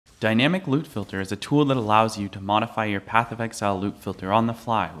Dynamic Loot Filter is a tool that allows you to modify your Path of Exile loot filter on the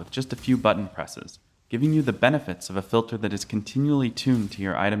fly with just a few button presses, giving you the benefits of a filter that is continually tuned to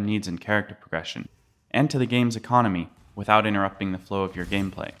your item needs and character progression, and to the game's economy without interrupting the flow of your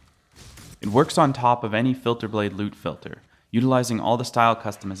gameplay. It works on top of any Filter Blade loot filter, utilizing all the style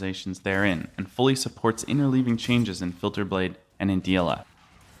customizations therein, and fully supports interleaving changes in Filter Blade and in DLF.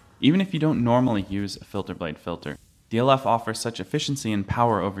 Even if you don't normally use a Filter Blade filter, DLF offers such efficiency and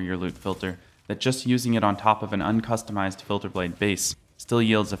power over your loot filter that just using it on top of an uncustomized Filter Blade base still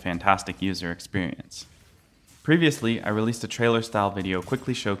yields a fantastic user experience. Previously, I released a trailer-style video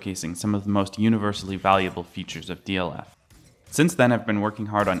quickly showcasing some of the most universally valuable features of DLF. Since then, I've been working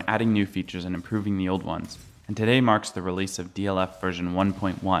hard on adding new features and improving the old ones, and today marks the release of DLF version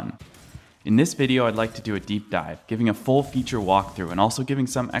 1.1. In this video, I'd like to do a deep dive, giving a full feature walkthrough and also giving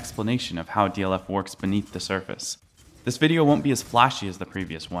some explanation of how DLF works beneath the surface. This video won't be as flashy as the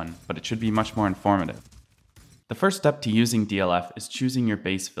previous one, but it should be much more informative. The first step to using DLF is choosing your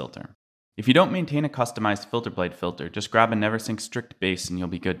base filter. If you don't maintain a customized Filter Blade filter, just grab a NeverSync strict base and you'll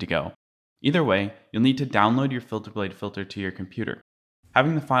be good to go. Either way, you'll need to download your Filter Blade filter to your computer.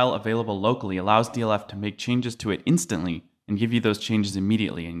 Having the file available locally allows DLF to make changes to it instantly and give you those changes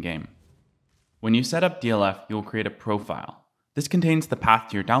immediately in-game. When you set up DLF, you will create a profile. This contains the path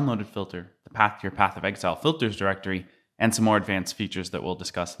to your downloaded filter, the path to your Path of Exile filters directory, and some more advanced features that we'll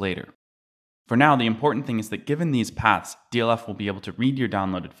discuss later. For now, the important thing is that given these paths, DLF will be able to read your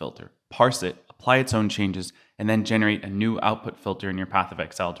downloaded filter, parse it, apply its own changes, and then generate a new output filter in your Path of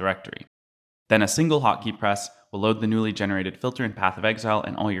Exile directory. Then a single hotkey press will load the newly generated filter in Path of Exile,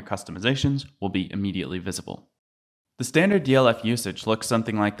 and all your customizations will be immediately visible. The standard DLF usage looks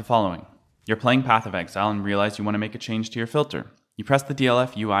something like the following. You're playing Path of Exile and realize you want to make a change to your filter. You press the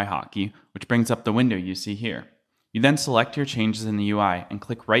DLF UI hotkey, which brings up the window you see here. You then select your changes in the UI and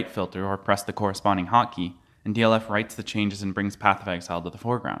click Write Filter or press the corresponding hotkey, and DLF writes the changes and brings Path of Exile to the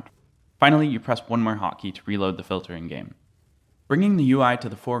foreground. Finally, you press one more hotkey to reload the filter in-game. Bringing the UI to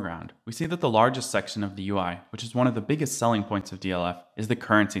the foreground, we see that the largest section of the UI, which is one of the biggest selling points of DLF, is the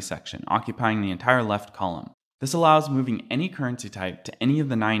currency section, occupying the entire left column. This allows moving any currency type to any of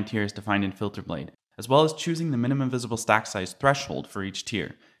the 9 tiers defined in Filter Blade, as well as choosing the minimum visible stack size threshold for each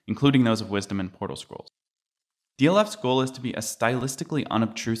tier, including those of Wisdom and Portal Scrolls. DLF's goal is to be as stylistically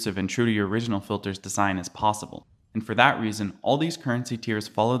unobtrusive and true to your original filter's design as possible, and for that reason, all these currency tiers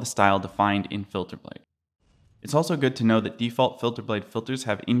follow the style defined in Filter Blade. It's also good to know that default Filter Blade filters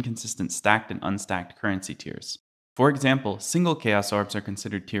have inconsistent stacked and unstacked currency tiers. For example, single Chaos Orbs are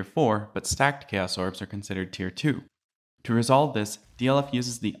considered Tier 4, but stacked Chaos Orbs are considered Tier 2. To resolve this, DLF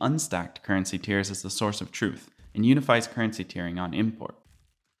uses the unstacked currency tiers as the source of truth, and unifies currency tiering on import.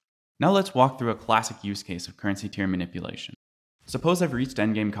 Now let's walk through a classic use case of currency tier manipulation. Suppose I've reached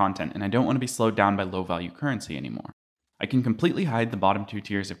endgame content and I don't want to be slowed down by low value currency anymore. I can completely hide the bottom 2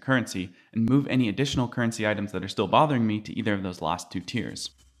 tiers of currency and move any additional currency items that are still bothering me to either of those last 2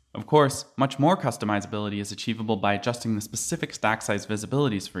 tiers. Of course, much more customizability is achievable by adjusting the specific stack size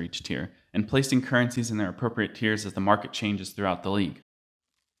visibilities for each tier, and placing currencies in their appropriate tiers as the market changes throughout the league.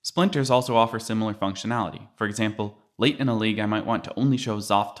 Splinters also offer similar functionality. For example, late in a league I might want to only show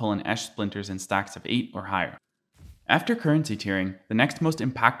Zoftul and Esh splinters in stacks of 8 or higher. After currency tiering, the next most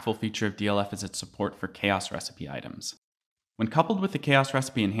impactful feature of DLF is its support for Chaos Recipe items. When coupled with the Chaos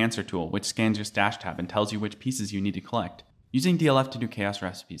Recipe Enhancer tool, which scans your stash tab and tells you which pieces you need to collect, using DLF to do Chaos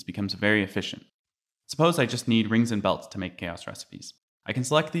Recipes becomes very efficient. Suppose I just need rings and belts to make Chaos Recipes. I can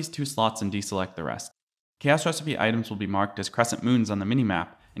select these 2 slots and deselect the rest. Chaos Recipe items will be marked as crescent moons on the minimap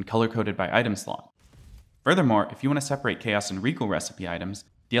and color-coded by item slot. Furthermore, if you want to separate Chaos and Regal Recipe items,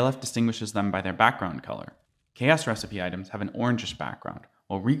 DLF distinguishes them by their background color. Chaos Recipe items have an orangish background,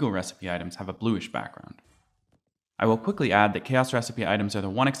 while Regal Recipe items have a bluish background. I will quickly add that Chaos Recipe items are the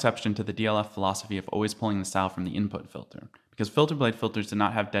one exception to the DLF philosophy of always pulling the style from the input filter, because Filter Blade filters do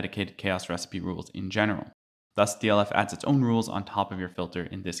not have dedicated Chaos Recipe rules in general. Thus, DLF adds its own rules on top of your filter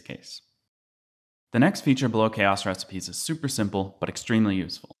in this case. The next feature below Chaos Recipes is super simple, but extremely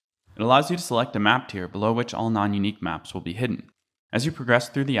useful. It allows you to select a map tier below which all non-unique maps will be hidden. As you progress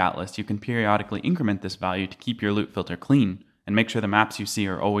through the atlas, you can periodically increment this value to keep your loot filter clean, and make sure the maps you see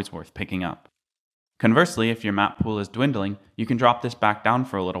are always worth picking up. Conversely, if your map pool is dwindling, you can drop this back down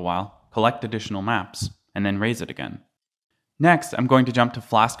for a little while, collect additional maps, and then raise it again. Next, I'm going to jump to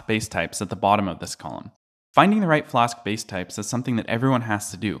Flask base types at the bottom of this column. Finding the right Flask base types is something that everyone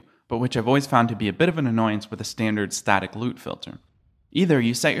has to do, but which I've always found to be a bit of an annoyance with a standard static loot filter. Either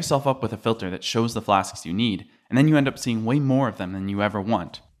you set yourself up with a filter that shows the flasks you need, and then you end up seeing way more of them than you ever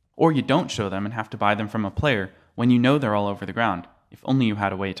want, or you don't show them and have to buy them from a player when you know they're all over the ground, if only you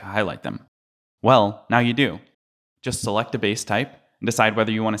had a way to highlight them. Well, now you do. Just select a base type and decide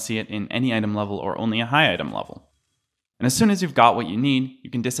whether you want to see it in any item level or only a high item level. And as soon as you've got what you need, you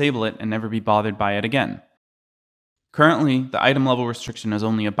can disable it and never be bothered by it again. Currently, the item level restriction is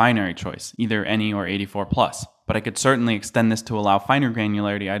only a binary choice, either any or 84+, but I could certainly extend this to allow finer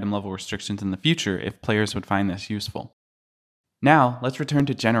granularity item level restrictions in the future if players would find this useful. Now, let's return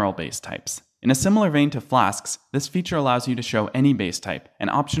to general base types. In a similar vein to Flasks, this feature allows you to show any base type and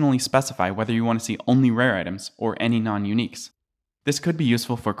optionally specify whether you want to see only rare items or any non-uniques. This could be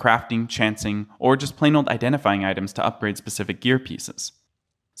useful for crafting, chancing, or just plain old identifying items to upgrade specific gear pieces.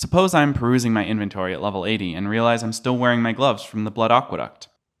 Suppose I'm perusing my inventory at level 80 and realize I'm still wearing my gloves from the Blood Aqueduct.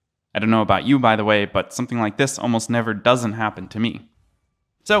 I don't know about you, by the way, but something like this almost never doesn't happen to me.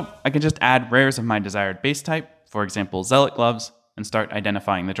 So I can just add rares of my desired base type, for example Zealot gloves, and start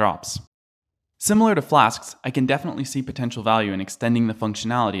identifying the drops. Similar to Flasks, I can definitely see potential value in extending the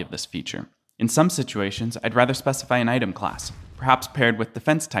functionality of this feature. In some situations, I'd rather specify an item class, perhaps paired with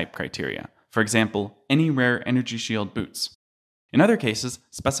defense type criteria, for example, any rare energy shield boots. In other cases,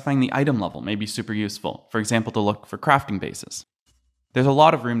 specifying the item level may be super useful, for example to look for crafting bases. There's a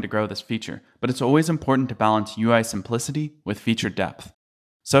lot of room to grow this feature, but it's always important to balance UI simplicity with feature depth.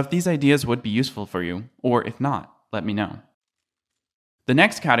 So if these ideas would be useful for you, or if not, let me know. The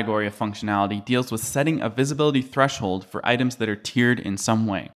next category of functionality deals with setting a visibility threshold for items that are tiered in some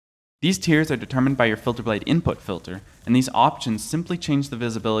way. These tiers are determined by your filter blade input filter, and these options simply change the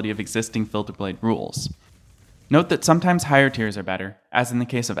visibility of existing filter blade rules. Note that sometimes higher tiers are better, as in the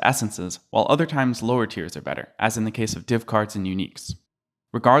case of essences, while other times lower tiers are better, as in the case of div cards and uniques.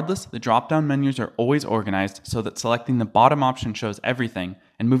 Regardless, the drop-down menus are always organized so that selecting the bottom option shows everything,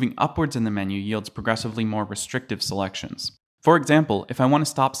 and moving upwards in the menu yields progressively more restrictive selections. For example, if I want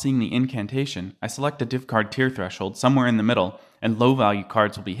to stop seeing the incantation, I select a div card tier threshold somewhere in the middle, and low-value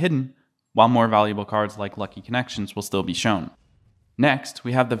cards will be hidden, while more valuable cards like Lucky Connections will still be shown. Next,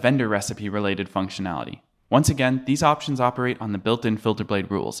 we have the vendor recipe-related functionality. Once again, these options operate on the built-in filter blade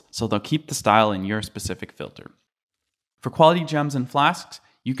rules, so they'll keep the style in your specific filter. For quality gems and flasks,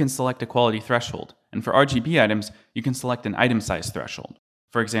 you can select a quality threshold, and for RGB items, you can select an item size threshold.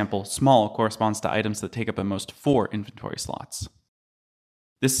 For example, small corresponds to items that take up at most 4 inventory slots.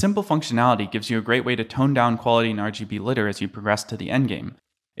 This simple functionality gives you a great way to tone down quality in RGB litter as you progress to the endgame.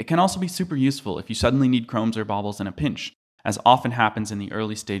 It can also be super useful if you suddenly need chromes or baubles in a pinch, as often happens in the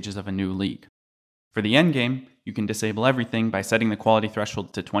early stages of a new league. For the endgame, you can disable everything by setting the quality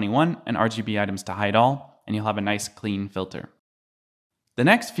threshold to 21 and RGB items to hide all, and you'll have a nice clean filter. The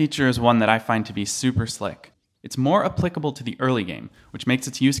next feature is one that I find to be super slick. It's more applicable to the early game, which makes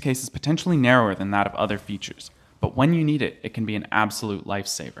its use cases potentially narrower than that of other features, but when you need it, it can be an absolute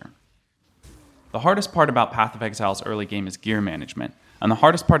lifesaver. The hardest part about Path of Exile's early game is gear management, and the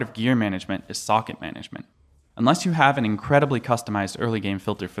hardest part of gear management is socket management. Unless you have an incredibly customized early game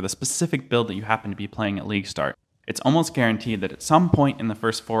filter for the specific build that you happen to be playing at League Start, it's almost guaranteed that at some point in the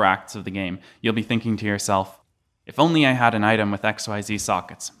first 4 acts of the game, you'll be thinking to yourself, if only I had an item with XYZ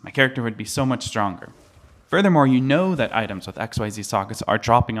sockets, my character would be so much stronger. Furthermore, you know that items with XYZ sockets are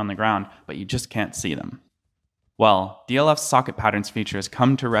dropping on the ground, but you just can't see them. Well, DLF's socket patterns feature has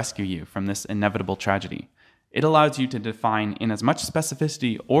come to rescue you from this inevitable tragedy. It allows you to define in as much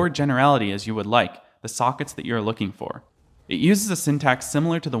specificity or generality as you would like the sockets that you're looking for. It uses a syntax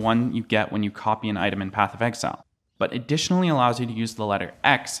similar to the one you get when you copy an item in Path of Exile, but additionally allows you to use the letter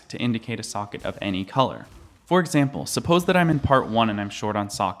X to indicate a socket of any color. For example, suppose that I'm in part 1 and I'm short on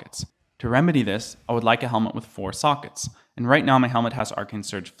sockets. To remedy this, I would like a helmet with 4 sockets, and right now my helmet has Arcane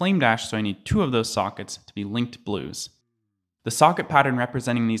Surge Flame Dash, so I need 2 of those sockets to be linked blues. The socket pattern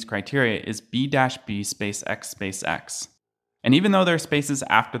representing these criteria is B-B space X space X. And even though there are spaces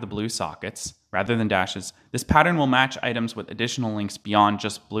after the blue sockets, rather than dashes, this pattern will match items with additional links beyond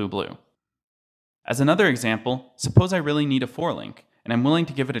just blue-blue. As another example, suppose I really need a 4 link, and I'm willing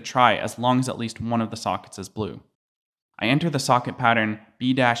to give it a try as long as at least one of the sockets is blue. I enter the socket pattern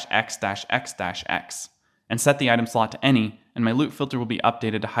B-X-X-X and set the item slot to any, and my loot filter will be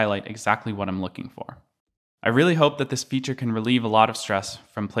updated to highlight exactly what I'm looking for. I really hope that this feature can relieve a lot of stress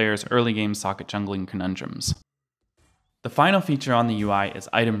from players' early game socket jungling conundrums. The final feature on the UI is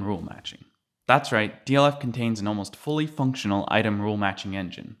item rule matching. That's right, DLF contains an almost fully functional item rule matching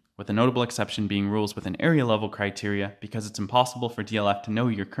engine, with the notable exception being rules with an area level criteria because it's impossible for DLF to know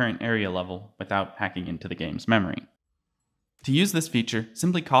your current area level without hacking into the game's memory. To use this feature,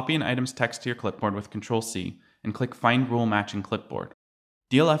 simply copy an item's text to your clipboard with Ctrl-C and click Find Rule Matching Clipboard.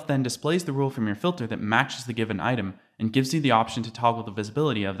 DLF then displays the rule from your filter that matches the given item and gives you the option to toggle the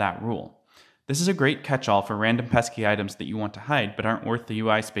visibility of that rule. This is a great catch-all for random pesky items that you want to hide but aren't worth the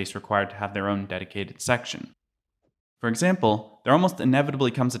UI space required to have their own dedicated section. For example, there almost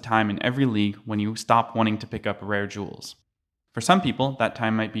inevitably comes a time in every league when you stop wanting to pick up rare jewels. For some people, that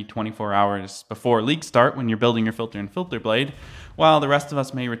time might be 24 hours before league start when you're building your filter in Filter Blade, while the rest of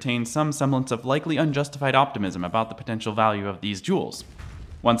us may retain some semblance of likely unjustified optimism about the potential value of these jewels.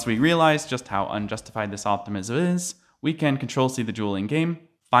 Once we realize just how unjustified this optimism is, we can Control-C the jewel in-game,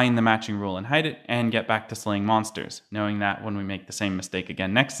 find the matching rule and hide it, and get back to slaying monsters, knowing that when we make the same mistake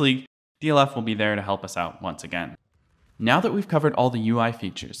again next league, DLF will be there to help us out once again. Now that we've covered all the UI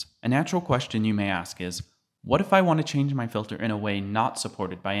features, a natural question you may ask is, what if I want to change my filter in a way not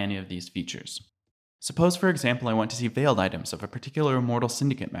supported by any of these features? Suppose, for example, I want to see veiled items of a particular Immortal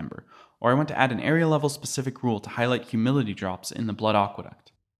Syndicate member, or I want to add an area level specific rule to highlight humility drops in the Blood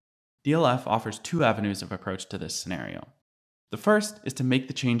Aqueduct. DLF offers two avenues of approach to this scenario. The first is to make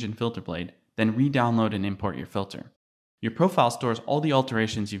the change in Filter Blade, then re-download and import your filter. Your profile stores all the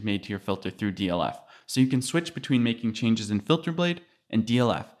alterations you've made to your filter through DLF, so you can switch between making changes in Filter Blade and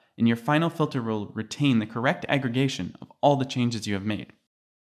DLF, and your final filter will retain the correct aggregation of all the changes you have made.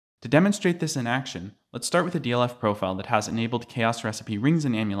 To demonstrate this in action, let's start with a DLF profile that has enabled Chaos Recipe rings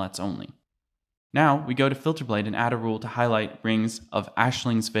and amulets only. Now, we go to Filter Blade and add a rule to highlight rings of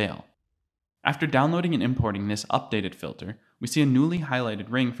Ashling's Veil. After downloading and importing this updated filter, we see a newly highlighted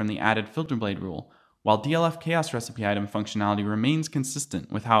ring from the added Filter Blade rule, while DLF Chaos Recipe item functionality remains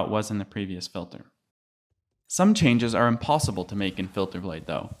consistent with how it was in the previous filter. Some changes are impossible to make in Filter Blade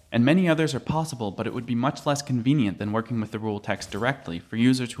though, and many others are possible, but it would be much less convenient than working with the rule text directly for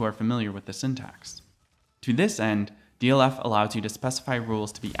users who are familiar with the syntax. To this end, DLF allows you to specify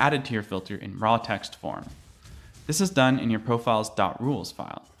rules to be added to your filter in raw text form. This is done in your profiles.rules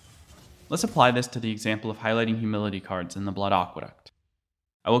file. Let's apply this to the example of highlighting humility cards in the Blood Aqueduct.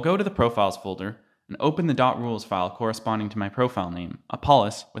 I will go to the Profiles folder and open the .rules file corresponding to my profile name,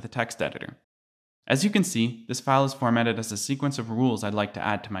 Apollos, with a text editor. As you can see, this file is formatted as a sequence of rules I'd like to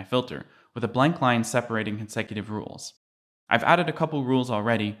add to my filter, with a blank line separating consecutive rules. I've added a couple rules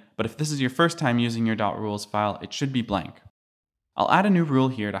already, but if this is your first time using your .rules file, it should be blank. I'll add a new rule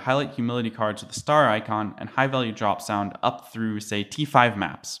here to highlight humility cards with a star icon and high value drop sound up through, say, T5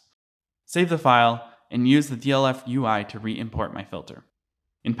 maps. Save the file, and use the DLF UI to re-import my filter.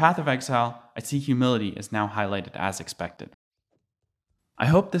 In Path of Exile, I see humility is now highlighted as expected. I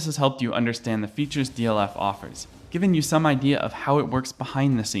hope this has helped you understand the features DLF offers, given you some idea of how it works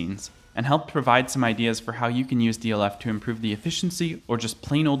behind the scenes, and helped provide some ideas for how you can use DLF to improve the efficiency or just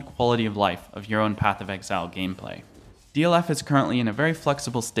plain old quality of life of your own Path of Exile gameplay. DLF is currently in a very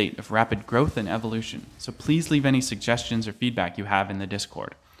flexible state of rapid growth and evolution, so please leave any suggestions or feedback you have in the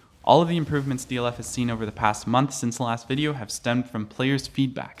Discord. All of the improvements DLF has seen over the past month since the last video have stemmed from players'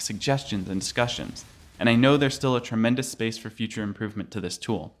 feedback, suggestions, and discussions, and I know there's still a tremendous space for future improvement to this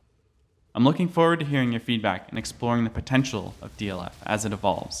tool. I'm looking forward to hearing your feedback and exploring the potential of DLF as it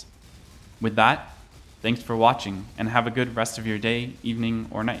evolves. With that, thanks for watching, and have a good rest of your day, evening,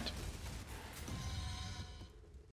 or night.